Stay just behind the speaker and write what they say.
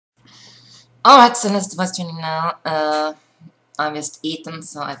Alright, so let's do voice training now. I've just eaten,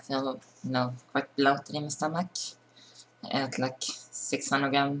 so I feel, quite bloated in my stomach. I ate like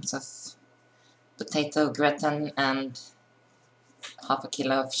 600 grams of potato gratin and half a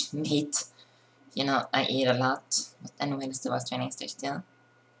kilo of meat. I eat a lot. But anyway, let's do voice training stage still.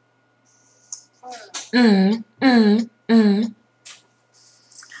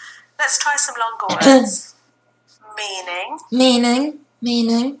 Let's try some longer words. Meaning.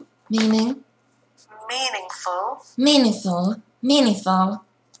 Meaningful.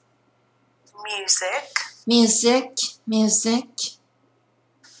 Music.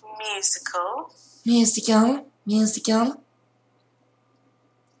 Musical.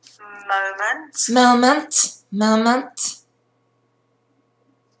 Moment.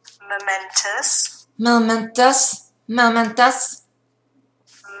 Momentous.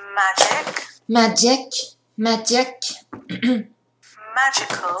 Magic.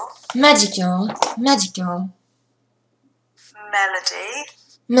 Magical. Melody.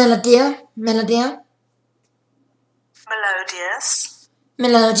 Melodious.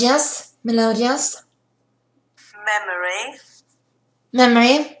 Memory.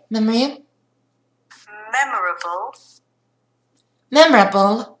 Memorable.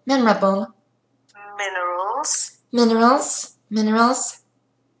 Minerals.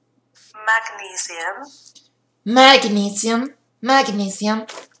 Magnesium.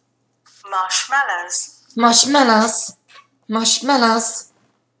 Marshmallows.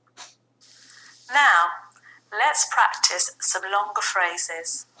 Now, let's practice some longer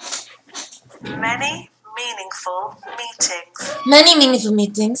phrases. Many meaningful meetings.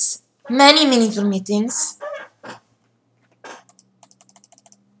 Many meaningful meetings.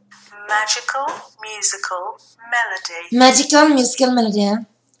 Magical musical melody.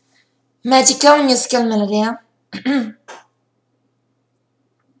 Magical musical melody.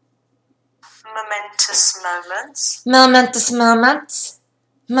 Momentous moments.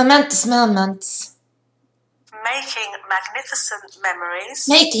 Making magnificent memories.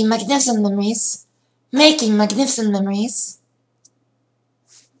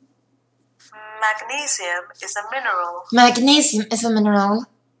 Magnesium is a mineral. Magnesium is a mineral.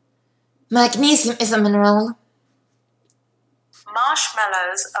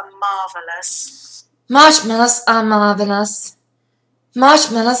 Marshmallows are marvelous. Marshmallows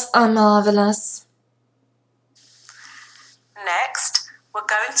are marvelous. Next, we're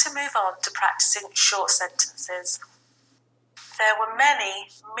going to move on to practicing short sentences. There were many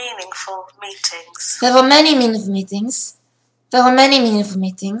meaningful meetings.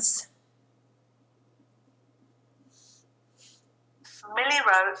 Millie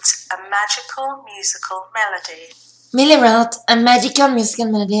wrote a magical musical melody.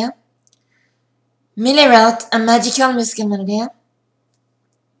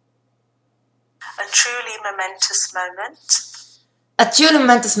 A truly momentous moment.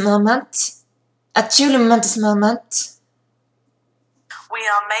 We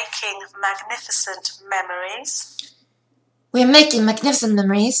are making magnificent memories.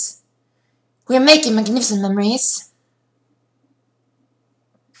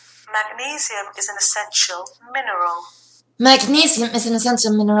 Magnesium is an essential mineral.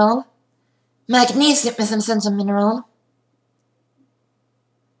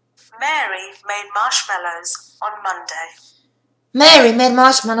 Mary made marshmallows on Monday.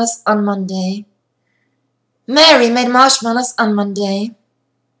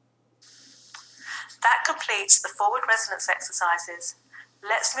 That completes the forward resonance exercises.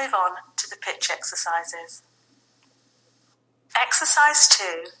 Let's move on to the pitch exercises. Exercise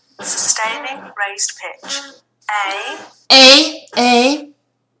 2. Sustaining raised pitch. A. E.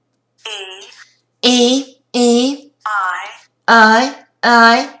 I.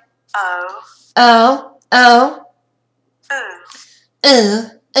 O. Ooh.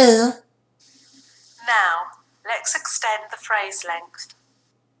 Now, let's extend the phrase length.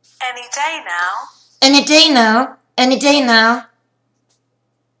 Any day now.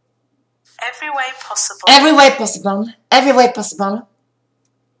 Every way possible.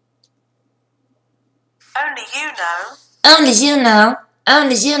 Only you know.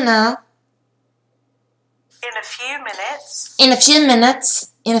 In a few minutes.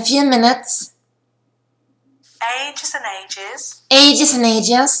 Ages and ages.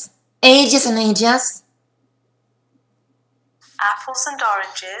 Apples and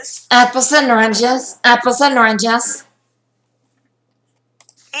oranges.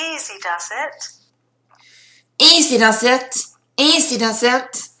 Easy does it.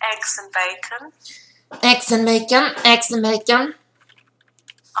 Eggs and bacon.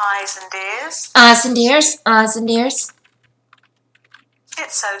 Eyes and ears. Eyes and ears.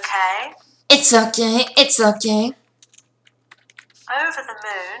 It's okay. It's okay, it's okay. Over the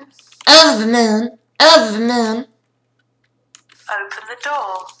moon. Over the moon, over the moon. Open the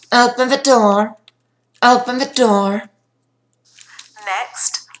door. Open the door, open the door.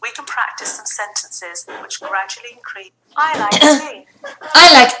 Next, we can practice some sentences which gradually increase. I like tea.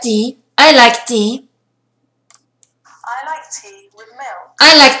 I like tea, I like tea. I like tea with milk.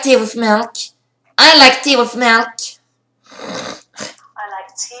 I like tea with milk. I like tea with milk. I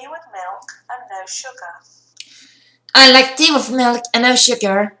like tea with milk and no sugar. I like tea with milk and no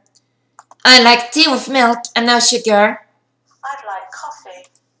sugar. I like tea with milk and no sugar. I'd like coffee.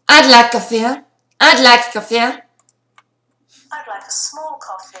 I'd like coffee. I'd like coffee. I'd like a small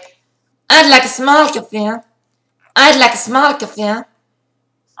coffee. I'd like a small coffee. I'd like a small coffee. I'd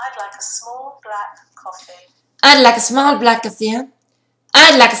like a small black coffee. I'd like a small black coffee.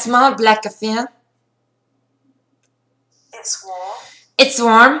 I'd like a small black coffee. It's warm. It's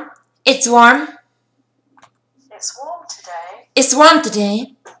warm. It's warm. It's warm today. It's warm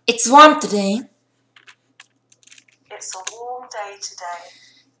today. It's warm today. It's a warm day today.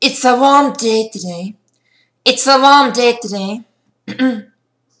 It's a warm day today. It's a warm day today. We're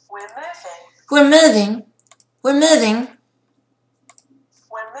moving. We're moving. We're moving.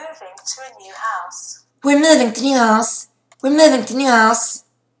 We're moving to a new house. We're moving to new house. We're moving to new house.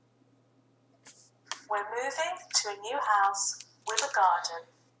 We're moving to a new house with a garden.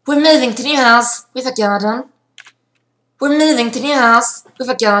 We're moving to new house with a garden. We're moving to new house with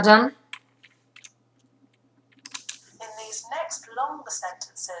a garden. In these next longer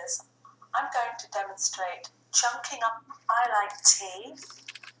sentences, I'm going to demonstrate chunking up I like tea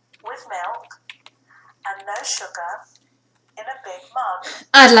with milk and no sugar in a big mug.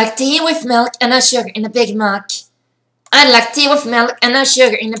 I'd like tea with milk and no sugar in a big mug. I'd like tea with milk and no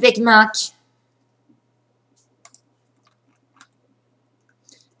sugar in a big mug.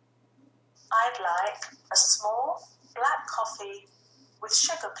 I'd like a small black coffee with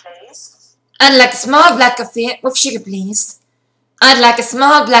sugar, please. I'd like a small black coffee with sugar, please. I'd like a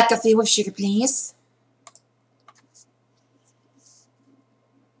small black coffee with sugar, please.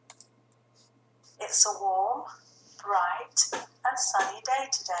 It's a warm, bright and sunny day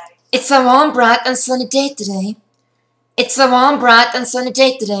today. It's a warm, bright and sunny day today. It's a warm, bright and sunny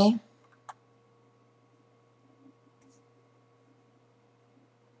day today.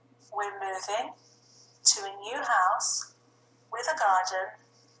 We're moving to a new house with a garden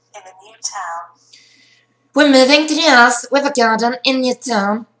in a new town. We're moving to new house with a garden in a new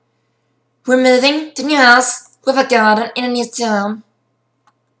town. We're moving to new house with a garden in a new town.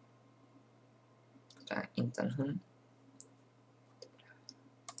 Inte en hund.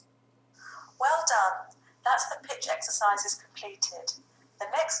 Well done. That's the pitch exercises completed. The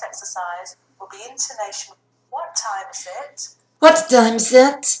next exercise will be intonation. What time is it? What time is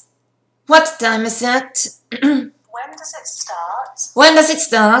it? What time is it? When does it start? When does it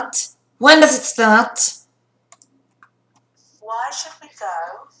start? When does it start? Why should we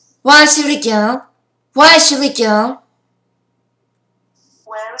go? Why should we go? Why should we go?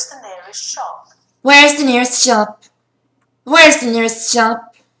 Where is the nearest shop? Where is the nearest shop? Where is the nearest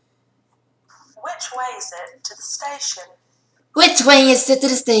shop? Which way is it to the station? Which way is it to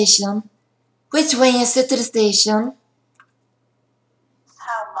the station? Which way is it to the station?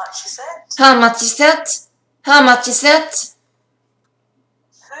 How much is it? How much is it? How much is it?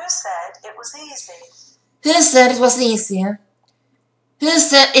 Who said it was easy? Who said it was easier? Who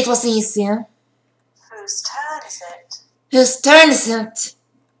said it was easier? Whose turn is it? Whose turn is it?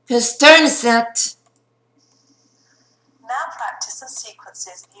 Whose turn is it? Now practice some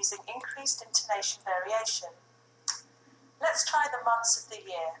sequences using increased intonation variation. Let's try the months of the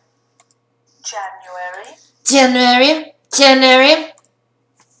year. January, January, January,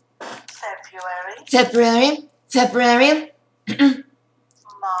 February, February, February,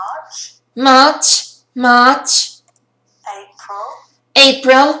 March, March, March, April,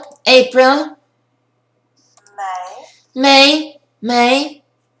 April, April, May, May, May,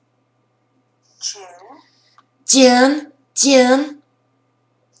 June, June, June,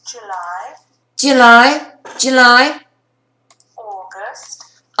 July, July, July,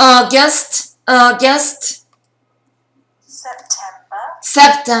 August, August, August, September,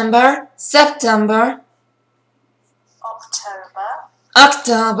 September, September, October,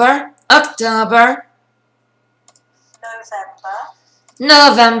 October, October, November,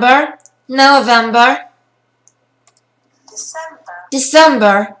 November, November, December.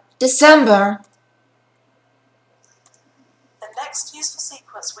 December, December. The next useful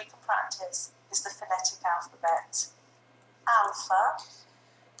sequence we can practice is the phonetic alphabet. Alpha,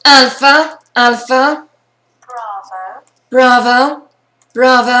 Alpha, Alpha, Bravo, Bravo,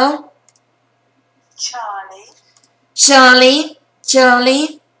 Bravo, Charlie, Charlie,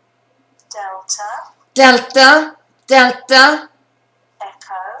 Charlie, Delta, Delta, Delta,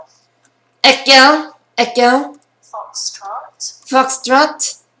 Echo, Echo, Echo, Foxtrot,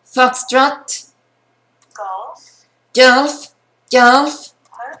 Foxtrot, Foxtrot, Golf, Golf, Golf,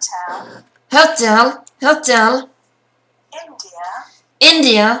 Hotel, Hotel, Hotel, India,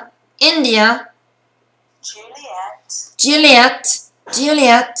 India, India, Juliet, Juliet,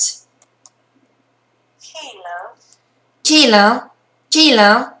 Juliet, Kilo, Kilo,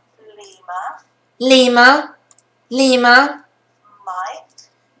 Kilo, Lima, Lima, Lima, Mike,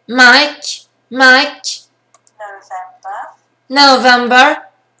 Mike, Mike, November, November,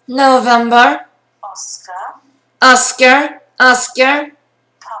 November, Oscar, Oscar, Oscar,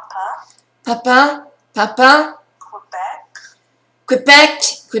 Papa, Papa, Papa, Quebec, Quebec,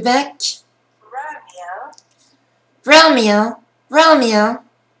 Quebec, Romeo, Romeo, Romeo,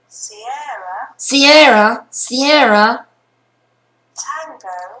 Sierra, Sierra, Sierra,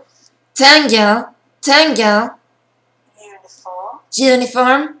 Tango, Tango, Tango, Uniform,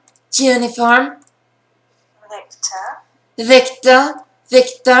 Uniform, Uniform, Victor, Victor,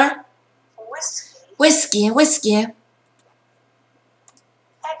 Victor, Whiskey, Whiskey, Whiskey,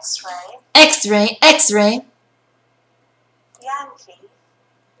 X-ray, X-ray, X-ray, Yankee,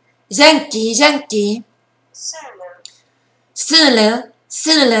 Yankee, Yankee, Zulu. Zulu,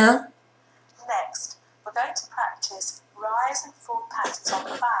 Zulu. Next, we're going to practice rise and fall patterns on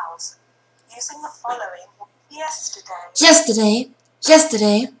the vowels using the following: yesterday, Yesterday,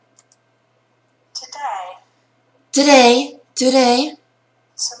 yesterday, today, today, today,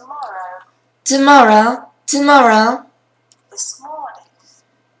 tomorrow, tomorrow, tomorrow, this morning,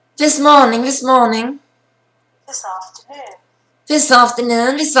 this morning, this morning, this afternoon, this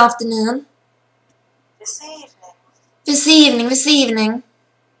afternoon, this afternoon, this evening, this evening, this evening,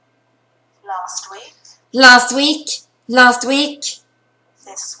 last week, last week, last week,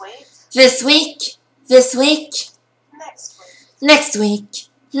 this week, this week, this week, next week. next week,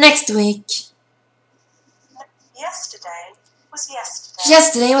 next week. Yesterday was yesterday.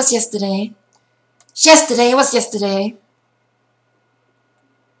 Yesterday was yesterday. Yesterday was yesterday.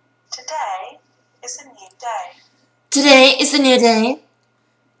 Today is a new day. Today is a new day.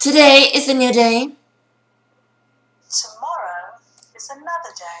 Today is a new day. Tomorrow is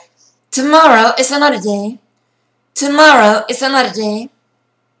another day. Tomorrow is another day. Tomorrow is another day.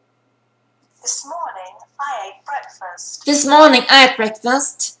 This morning I ate breakfast. This morning I had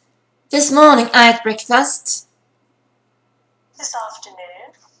breakfast. This morning I had breakfast. This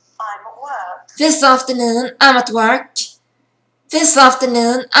afternoon I'm at work. This afternoon I'm at work. This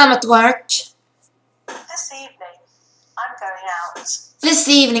afternoon I'm at work. This evening I'm going out. This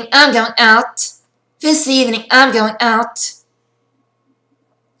evening I'm going out. This evening I'm going out.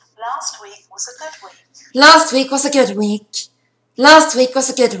 Last week was a good week. Last week was a good week. Last week was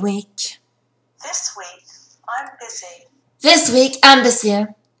a good week. This week I'm busy. This week I'm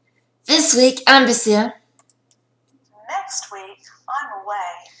busier. This week I'm busier. Next week I'm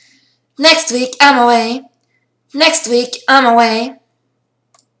away. Next week I'm away. Next week I'm away.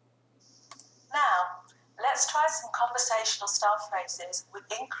 Now, let's try some conversational style phrases with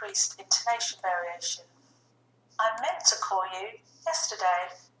increased intonation variation. I meant to call you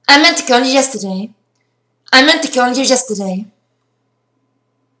yesterday. I meant to call you yesterday. I meant to call you yesterday.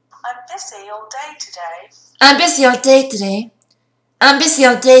 I'm busy all day today. I'm busy all day today. I'm busy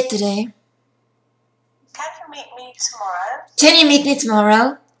all day today. Can you meet me tomorrow? Can you meet me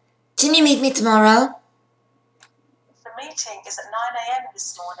tomorrow? Can you meet me tomorrow? The meeting is at 9 a.m.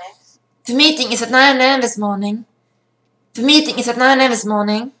 this morning. The meeting is at 9 a.m. this morning. The meeting is at 9 a.m. this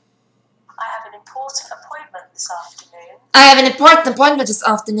morning. I have an important appointment this afternoon. I have an important appointment this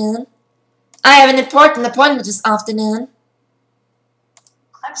afternoon. I have an important appointment this afternoon.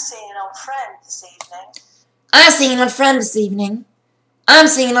 I'm seeing an old friend this evening. I'm seeing an old friend this evening. I'm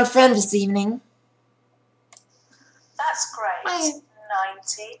seeing an old friend this evening. That's great. Hi.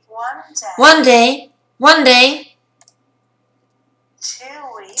 90, 1 day, One day, 1 day, 2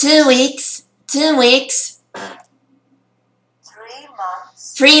 weeks, 2 weeks, 2 weeks, 3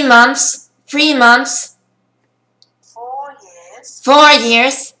 months, 3 months, 3 months, 4 years, 4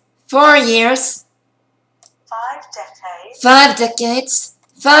 years, 4 years, 5 decades, 5 decades,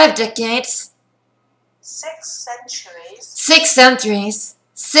 5 decades, 6 centuries, 6 centuries,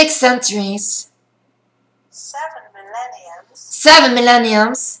 6 centuries, 7 millenniums, 7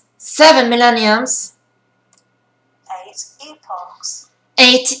 millenniums, 7 millenniums, 8 epochs.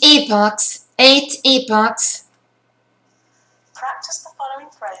 8 epochs, 8 epochs. Practice the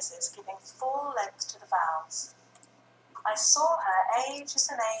following phrases giving full length to the vowels. I saw her ages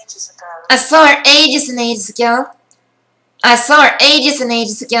and ages ago. I saw her ages and ages ago. I saw her ages and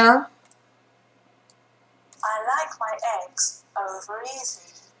ages ago. I like my eggs over easy.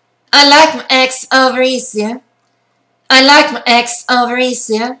 I like my eggs over easier. I like my eggs over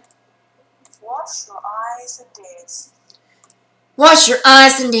easier. Wash your eyes and ears. Wash your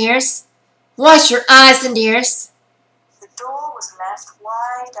eyes and ears. Wash your eyes and ears. The door was left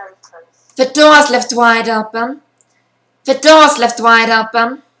wide open. The door's left wide open. The door's left wide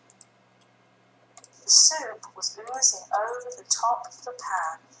open. The soup was oozing over the top of the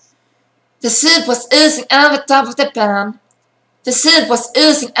pan. The soup was oozing over the top of the pan. The soup was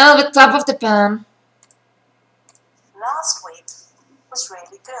oozing over the top of the pan. Last week was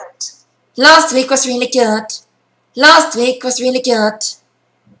really good. Last week was really good. Last week was really good.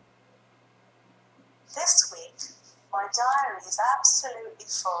 This week, my diary is absolutely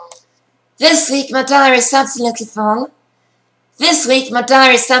full. This week my diary is absolutely full. This week my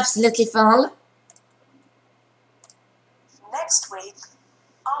diary is absolutely full. Next week,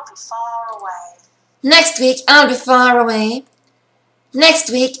 I'll be far away. Next week I'll be far away. Next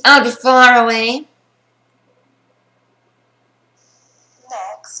week I'll be far away.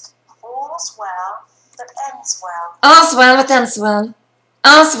 Next, all's well that ends well. All's well that ends well.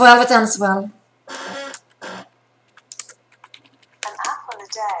 All's well that ends well. An apple a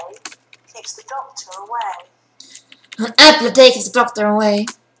day keeps the doctor away. An apple a day keeps the doctor away.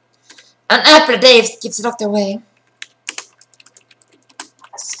 An apple a day keeps the doctor away.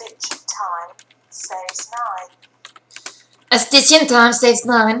 A stitch in time saves 9. A stitch in time saves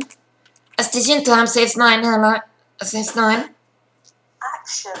 9. A stitch in time saves 9. Hello. Saves 9.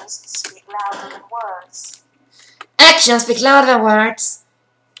 Actions speak louder than words. Actions speak louder than words.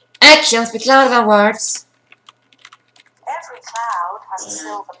 Actions speak louder than words. Every cloud has a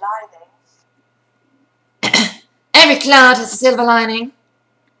silver lining. Every cloud has a silver lining.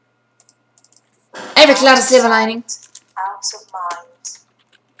 Every cloud has a silver lining. Out of mind.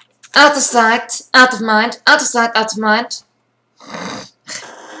 Out of sight, out of mind, out of sight, out of mind.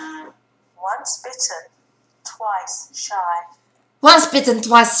 Once bitten, twice shy. Once bitten,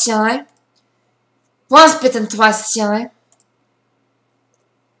 twice shy. Once bitten, twice shy.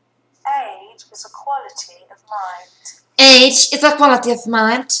 Age is a quality of mind. Age is a quality of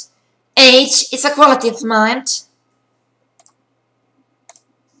mind. Age is a quality of mind.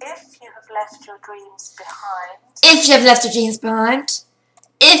 If you have left your dreams behind, If you have left your dreams behind.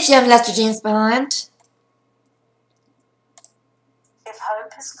 If you have left your dreams behind. if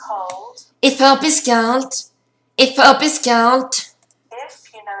hope is cold, If hope is cold. If hope is cold.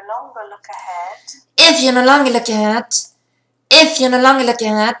 if you no longer look ahead, If you no longer look ahead. If you no longer look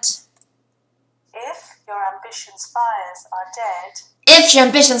ahead. if your ambition's fires are dead, If your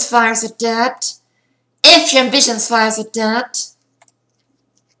ambition's fires are dead. If your ambition's fires are dead.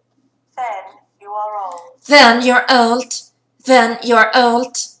 then you are old. Then you're old. Then you're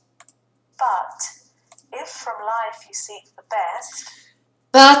old. But if from life you seek the best,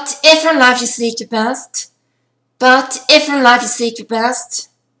 But if from life you seek the best. But if from life you seek the best.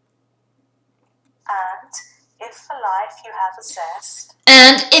 and if for life you have a zest,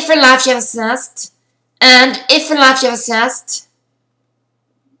 And if for life you have a zest. And if for life you have a zest.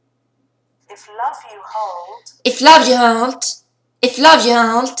 if love you hold, If love you hold. If love you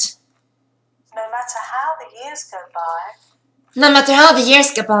hold. no matter how the years go by, No matter how the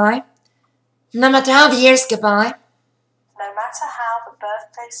years go by. No matter how the years go by. no matter how the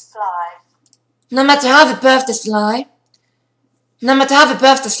birthdays fly, No matter how the birthdays fly. No matter how the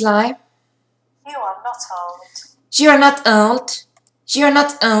birthdays fly. you are not old. You are not old. You are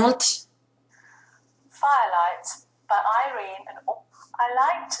not old. Firelight by Irene and I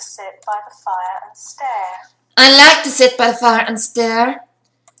like to sit by the fire and stare. I like to sit by the fire and stare.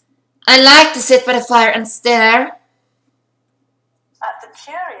 I like to sit by the fire and stare. At the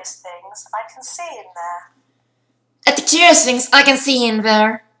curious things I can see in there. At the curious things I can see in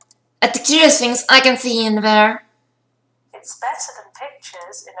there. At the curious things I can see in there. It's better than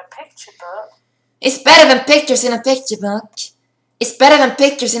pictures in a picture book. It's better than pictures in a picture book. It's better than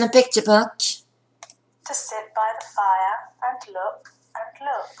pictures in a picture book. To sit by the fire and look and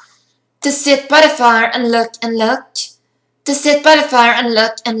look. To sit by the fire and look and look. To sit by the fire and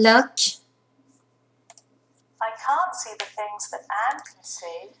look and look. I can't see the things that Anne can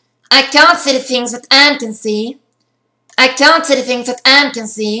see. I can't see the things that Anne can see. I can't see the things that Anne can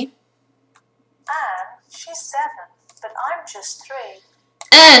see. Anne, she's 7, but I'm just 3.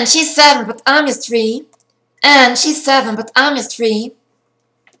 And she's 7, but I'm just 3. And she's 7, but I'm just 3.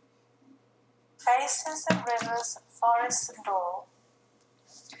 Faces and rivers and forests and all.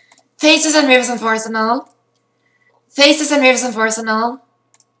 Faces and rivers and forests and all. Faces and rivers and forests and all.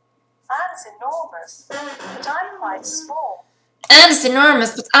 Anne's enormous, but I'm quite small. Anne's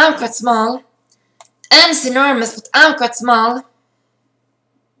enormous, but I'm quite small. Anne's enormous, but I'm quite small.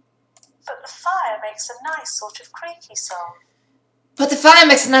 But the fire makes a nice sort of creaky song. But the fire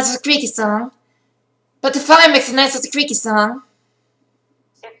makes a nice sort of creaky song. But the fire makes a nice sort of creaky song.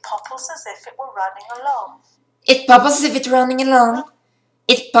 It popples as if it were running along. It popples as if it's running along.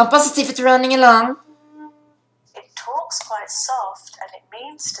 It popples as if it's running along. It talks quite soft, and it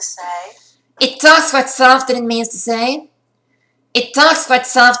means to say. It talks quite soft and it means to say. It talks quite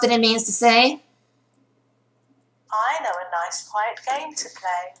soft and it means to say. I know a nice quiet game to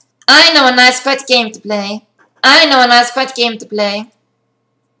play. I know a nice quiet game to play. I know a nice quiet game to play.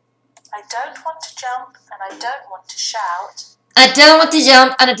 I don't want to jump and I don't want to shout. I don't want to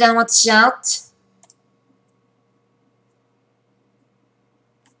jump and I don't want to shout.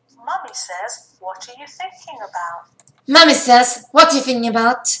 Mummy says, what are you thinking about? Mummy says, what are you thinking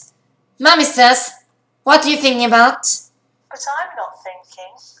about? Mummy says, what are you thinking about? But I'm not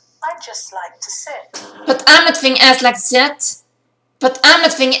thinking. I just like to sit. But I'm not thinking I like to sit. But I'm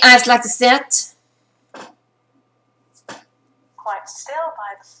not thinking I like to sit. Quite still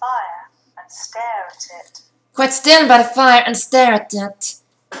by the fire and stare at it. Quite still by the fire and stare at it.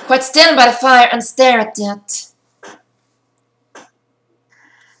 Quite still by the fire and stare at it.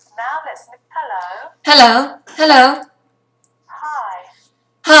 Now let's make hello. Hello, hello. Hi.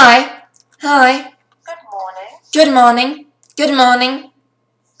 Hi, hi. Good morning. Good morning, good morning.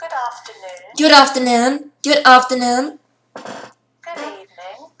 Good afternoon. Good afternoon, good afternoon. Good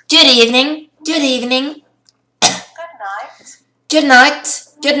evening. Good evening, good evening. Good night. Good night,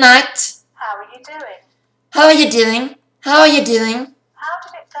 good night. How are you doing? How are you doing? How are you doing? How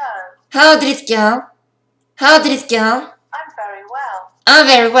did it go? How did it go? How did it go? I'm very well. I'm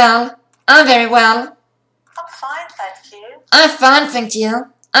very well. I'm very well. I'm fine, thank you. I'm fine, thank you.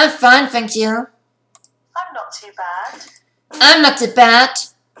 I'm fine, thank you. I'm not too bad. I'm not too bad.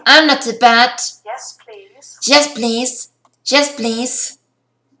 I'm not too bad. Yes, please. Yes, please. Yes, please.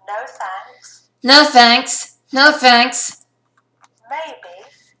 No thanks. No thanks. No thanks. Maybe.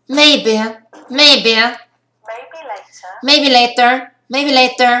 Maybe. Maybe. Maybe later. Maybe later. Maybe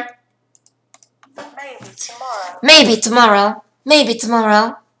later. Maybe tomorrow. Maybe tomorrow. Maybe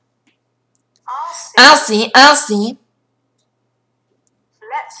tomorrow. I'll see. I'll see.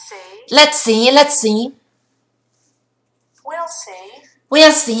 Let's see. Let's see. Let's see. We'll see.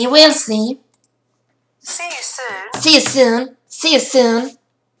 We'll see. We'll see. See you soon. See you soon. See you soon.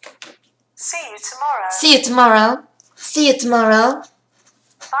 See you tomorrow. See you tomorrow. See you tomorrow.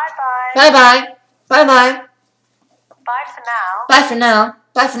 Bye-bye. Bye-bye. Bye-bye. Bye for now. Bye for now.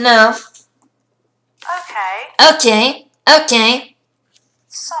 Bye for now. Okay. Okay. Okay.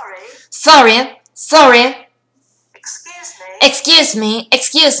 Sorry. Sorry. Sorry. Excuse me. Excuse me.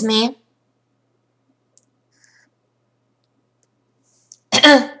 Excuse me.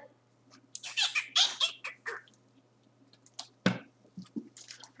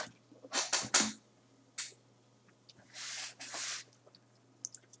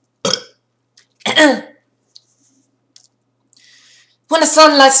 When the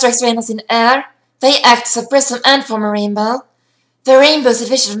sunlight strikes rainbows in the air, they act as a prism and form a rainbow. The rainbow is a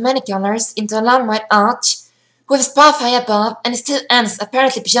division of many colors into a long white arch, with its path high above and its two ends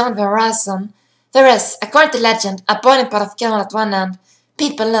apparently beyond the horizon. There is, according to legend, a boiling pot of coal at one end.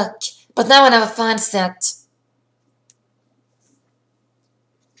 People look, but no one ever finds it.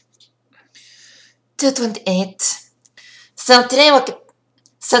 2:28. So today I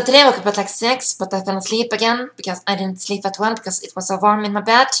woke up at like 6, but I fell asleep again because I didn't sleep at well because it was so warm in my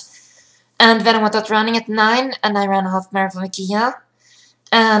bed. And then I went out running at 9 and I ran a half marathon with Kia.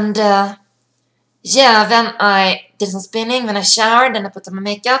 And yeah, then I did some spinning, then I showered, then I put on my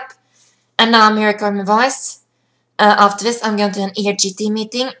makeup. And now I'm here recording my voice. After this I'm going to an ERGT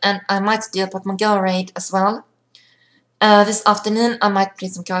meeting and I might do a Pokemon Go raid as well. This afternoon I might play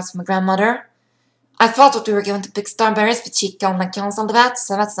some cards with my grandmother. I thought that we were going to pick Starberries, but she cancelled that,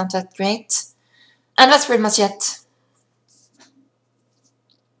 so that's not that great. And that's pretty much it.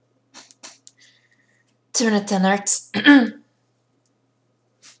 210 Hertz.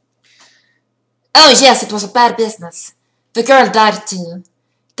 Oh yes, it was a bad business. The girl died too.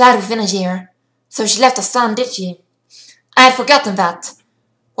 Died within a year. So she left a son, did she? I had forgotten that.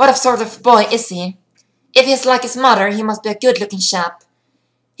 What sort of boy is he? If he's like his mother, he must be a good-looking chap.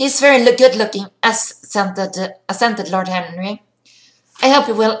 He's very good-looking, assented Lord Henry. I hope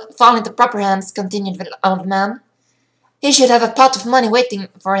he will fall into proper hands, continued the old man. He should have a pot of money waiting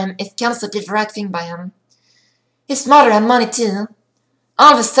for him if Council did the right thing by him. His mother had money too.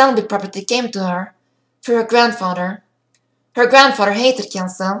 All of his Selby property came to her. for her grandfather. Her grandfather hated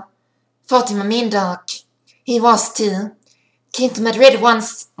Kensal. Thought him a mean dog. He was too. Came to Madrid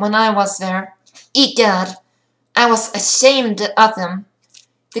once when I was there. Egad, I was ashamed of him.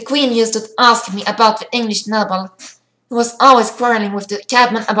 The Queen used to ask me about the English noble, who was always quarrelling with the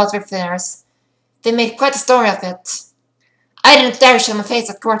cabman about their fares. They made quite a story of it. I didn't dare show my face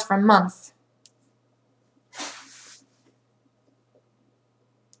at court for a month.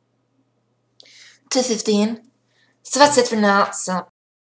 2:15. So that's it for now, so